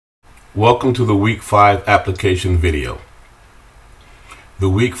Welcome to the Week 5 application video. The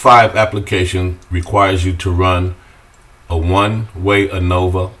Week 5 application requires you to run a one-way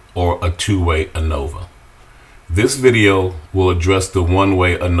ANOVA or a two-way ANOVA. This video will address the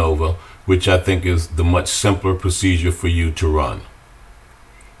one-way ANOVA, which I think is the much simpler procedure for you to run.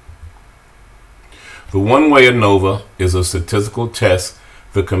 The one-way ANOVA is a statistical test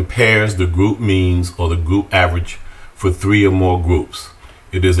that compares the group means or the group average for three or more groups.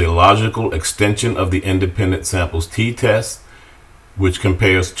 It is a logical extension of the independent samples t-test, which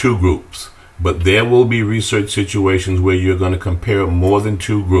compares two groups. But there will be research situations where you're going to compare more than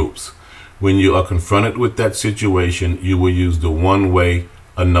two groups. When you are confronted with that situation, you will use the one-way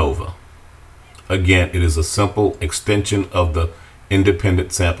ANOVA. Again, it is a simple extension of the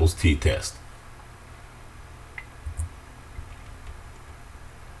independent samples t-test.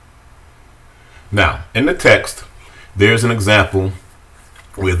 Now, in the text, there's an example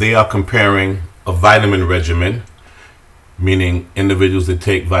where they are comparing a vitamin regimen, meaning individuals that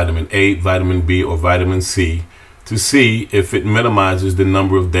take vitamin A, vitamin B, or vitamin C, to see if it minimizes the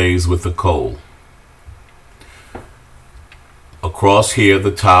number of days with a cold. Across here at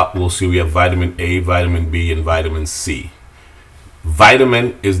the top, we'll see we have vitamin A, vitamin B, and vitamin C.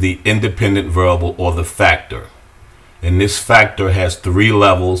 Vitamin is the independent variable or the factor. And this factor has three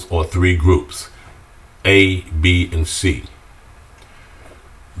levels or three groups: A, B, and C.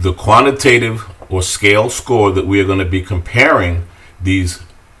 The quantitative or scale score that we are going to be comparing these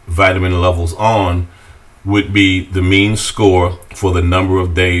vitamin levels on would be the mean score for the number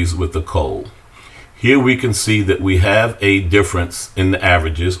of days with the cold. Here we can see that we have a difference in the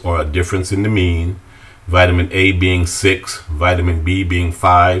averages, or a difference in the mean. Vitamin A being 6, vitamin B being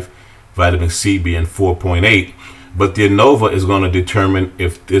 5, vitamin C being 4.8. But the ANOVA is going to determine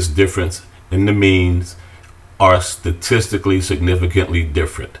if this difference in the means are statistically significantly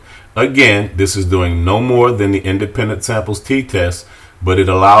different. Again, this is doing no more than the independent samples t-test, but it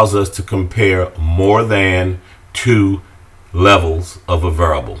allows us to compare more than two levels of a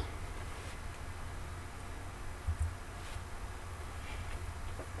variable.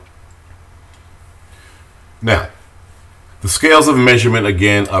 Now, the scales of measurement,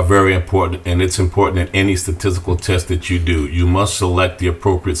 again, are very important, and it's important in any statistical test that you do. You must select the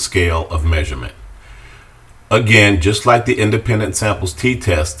appropriate scale of measurement. Again, just like the independent samples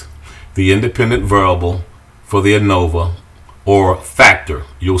t-test, the independent variable for the ANOVA or factor,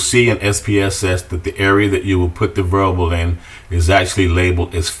 you'll see in SPSS that the area that you will put the variable in is actually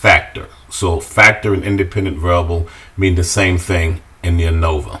labeled as factor. So factor and independent variable mean the same thing in the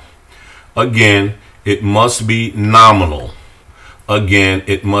ANOVA. Again, it must be nominal. Again,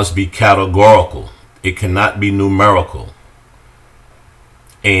 it must be categorical. It cannot be numerical.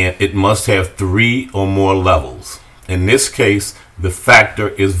 And it must have three or more levels. In this case, the factor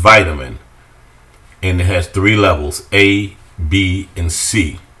is vitamin, and it has three levels: A, B, and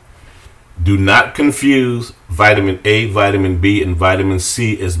C. Do not confuse vitamin A, vitamin B, and vitamin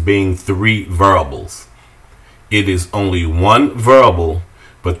C as being three variables. It is only one variable,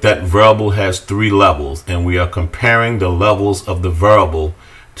 but that variable has three levels, and we are comparing the levels of the variable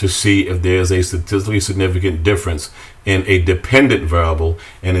to see if there is a statistically significant difference in a dependent variable.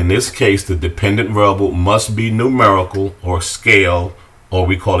 And in this case, the dependent variable must be numerical or scale, or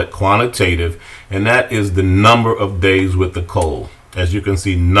we call it quantitative, and that is the number of days with the cold. As you can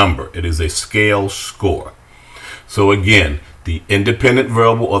see, number, it is a scale score. So again, the independent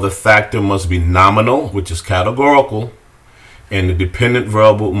variable or the factor must be nominal, which is categorical, and the dependent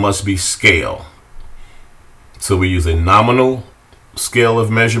variable must be scale. So we use a nominal scale of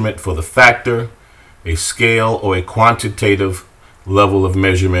measurement for the factor, a scale or a quantitative level of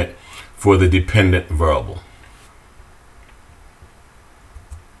measurement for the dependent variable.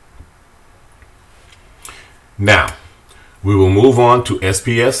 Now, we will move on to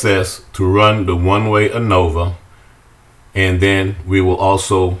SPSS to run the one-way ANOVA, and then we will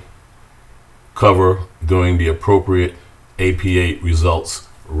also cover doing the appropriate APA results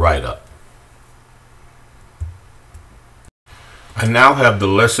write-up. I now have the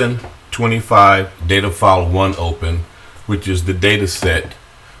lesson 25 data file 1 open, which is the data set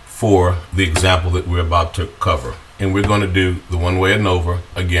for the example that we're about to cover. And we're going to do the one-way ANOVA,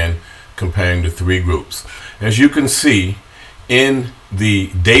 again, comparing the three groups. As you can see in the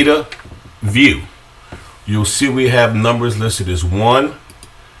data view, you'll see we have numbers listed as 1,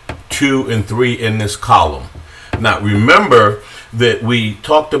 2, and 3 in this column. Now remember that we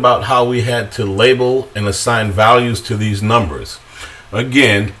talked about how we had to label and assign values to these numbers.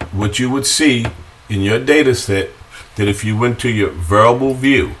 Again, what you would see in your data set, that if you went to your variable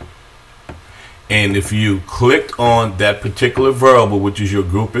view And if you clicked on that particular variable, which is your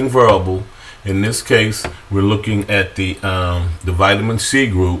grouping variable, in this case, we're looking at the vitamin C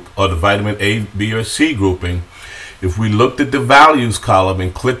group, or the vitamin A, B, or C grouping. If we looked at the values column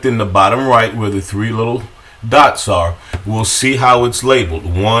and clicked in the bottom right where the three little dots are, we'll see how it's labeled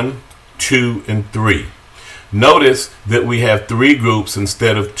 1, 2, and 3. Notice that we have 3 groups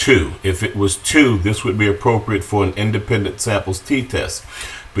instead of 2. If it was 2, this would be appropriate for an independent samples t-test.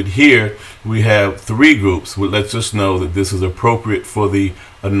 But here we have 3 groups, which lets us know that this is appropriate for the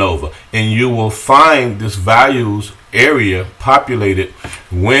ANOVA. And you will find this values area populated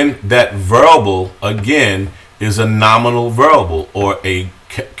when that variable, again, is a nominal variable or a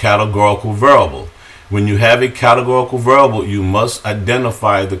categorical variable. When you have a categorical variable, you must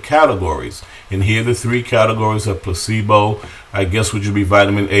identify the categories. And here the 3 categories are placebo, I guess, which would be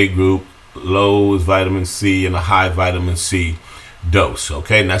vitamin A group, low is vitamin C, and a high vitamin C dose.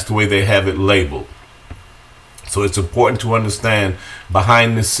 Okay, and that's the way they have it labeled. So it's important to understand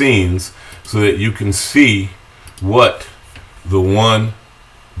behind the scenes so that you can see what the 1,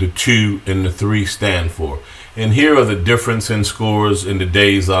 the 2, and the 3 stand for. And here are the difference in scores in the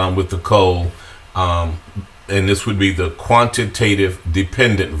days with the cold. And this would be the quantitative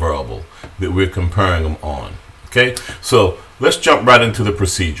dependent variable that we're comparing them on. Okay, so let's jump right into the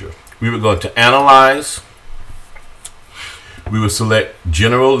procedure. We were going to analyze. We would select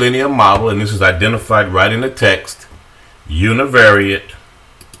general linear model, and this is identified right in the text, univariate.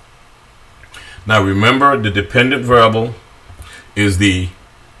 Now remember, the dependent variable is the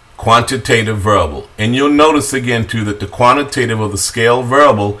quantitative variable. And you'll notice again too that the quantitative or the scale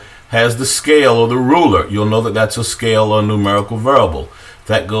variable has the scale or the ruler. You'll know that that's a scale or numerical variable.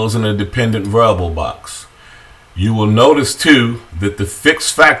 That goes in the dependent variable box. You will notice too that the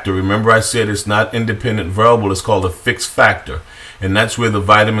fixed factor, remember I said it's not independent variable, it's called a fixed factor. And that's where the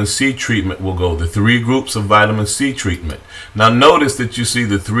vitamin C treatment will go, the 3 groups of vitamin C treatment. Now notice that you see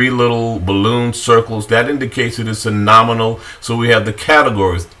the 3 little balloon circles. That indicates that it's a nominal. So we have the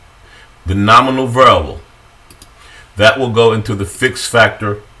categories, the nominal variable. That will go into the fixed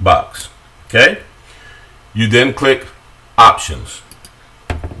factor box. Okay? You then click options.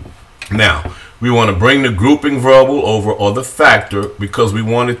 Now, we want to bring the grouping variable over, or the factor, because we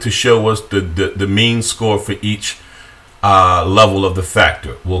want it to show us the mean score for each level of the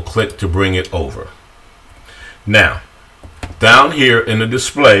factor. We'll click to bring it over. Now, down here in the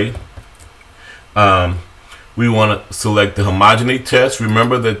display, we want to select the homogeneity test.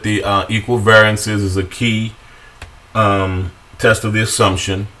 Remember that the equal variances is a key test of the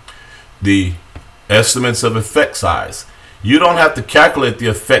assumption. The estimates of effect size. You don't have to calculate the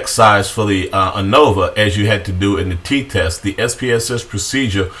effect size for the ANOVA as you had to do in the t-test. The SPSS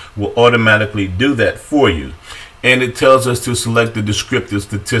procedure will automatically do that for you. And it tells us to select the descriptive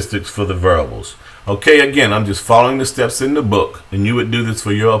statistics for the variables. Okay, again, I'm just following the steps in the book, and you would do this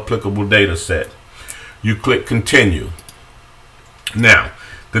for your applicable data set. You click continue. Now,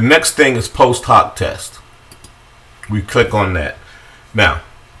 the next thing is post hoc test. We click on that. Now,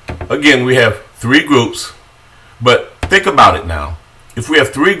 again, we have 3 groups, but think about it now. If we have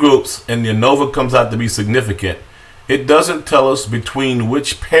 3 groups and the ANOVA comes out to be significant, it doesn't tell us between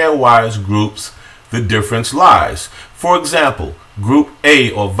which pairwise groups the difference lies. For example, group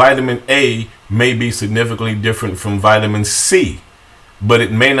A or vitamin A may be significantly different from vitamin C, but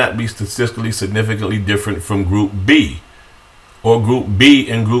it may not be statistically significantly different from group B. Or group B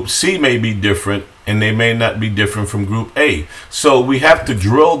and group C may be different, and they may not be different from group A. So we have to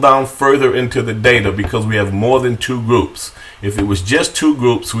drill down further into the data because we have more than 2 groups. If it was just 2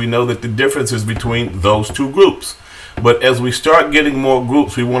 groups, we know that the difference is between those 2 groups. But as we start getting more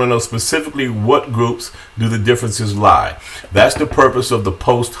groups, we want to know specifically what groups do the differences lie. That's the purpose of the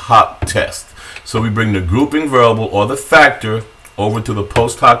post hoc test. So we bring the grouping variable or the factor over to the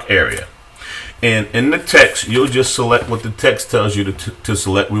post hoc area. And in the text, you'll just select what the text tells you to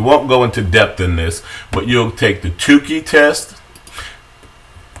select. We won't go into depth in this, but you'll take the Tukey test,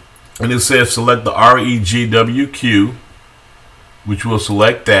 and it says select the REGWQ, which will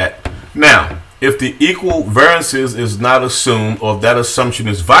select that. Now, if the equal variances is not assumed, or if that assumption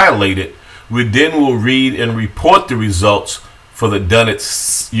is violated, we then will read and report the results for the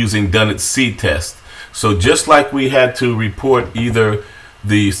Dunnett using Dunnett's C test. So just like we had to report either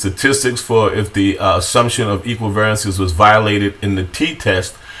the statistics for if the assumption of equal variances was violated in the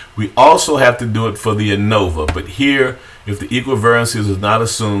t-test, we also have to do it for the ANOVA. But here, if the equal variances is not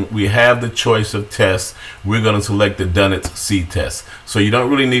assumed, we have the choice of tests. We're going to select the Dunnett's C test. So you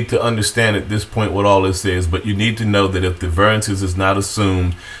don't really need to understand at this point what all this is, but you need to know that if the variances is not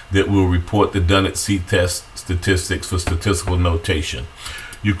assumed, that we'll report the Dunnett's C test statistics for statistical notation.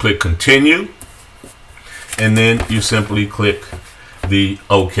 You click continue. and then you simply click the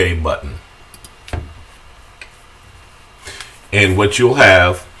OK button. And what you'll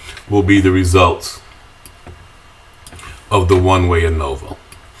have will be the results of the OneWay ANOVA.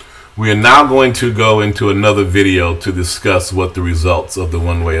 We are now going to go into another video to discuss what the results of the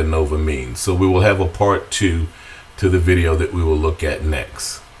OneWay ANOVA mean. So we will have a part 2 to the video that we will look at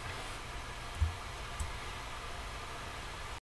next.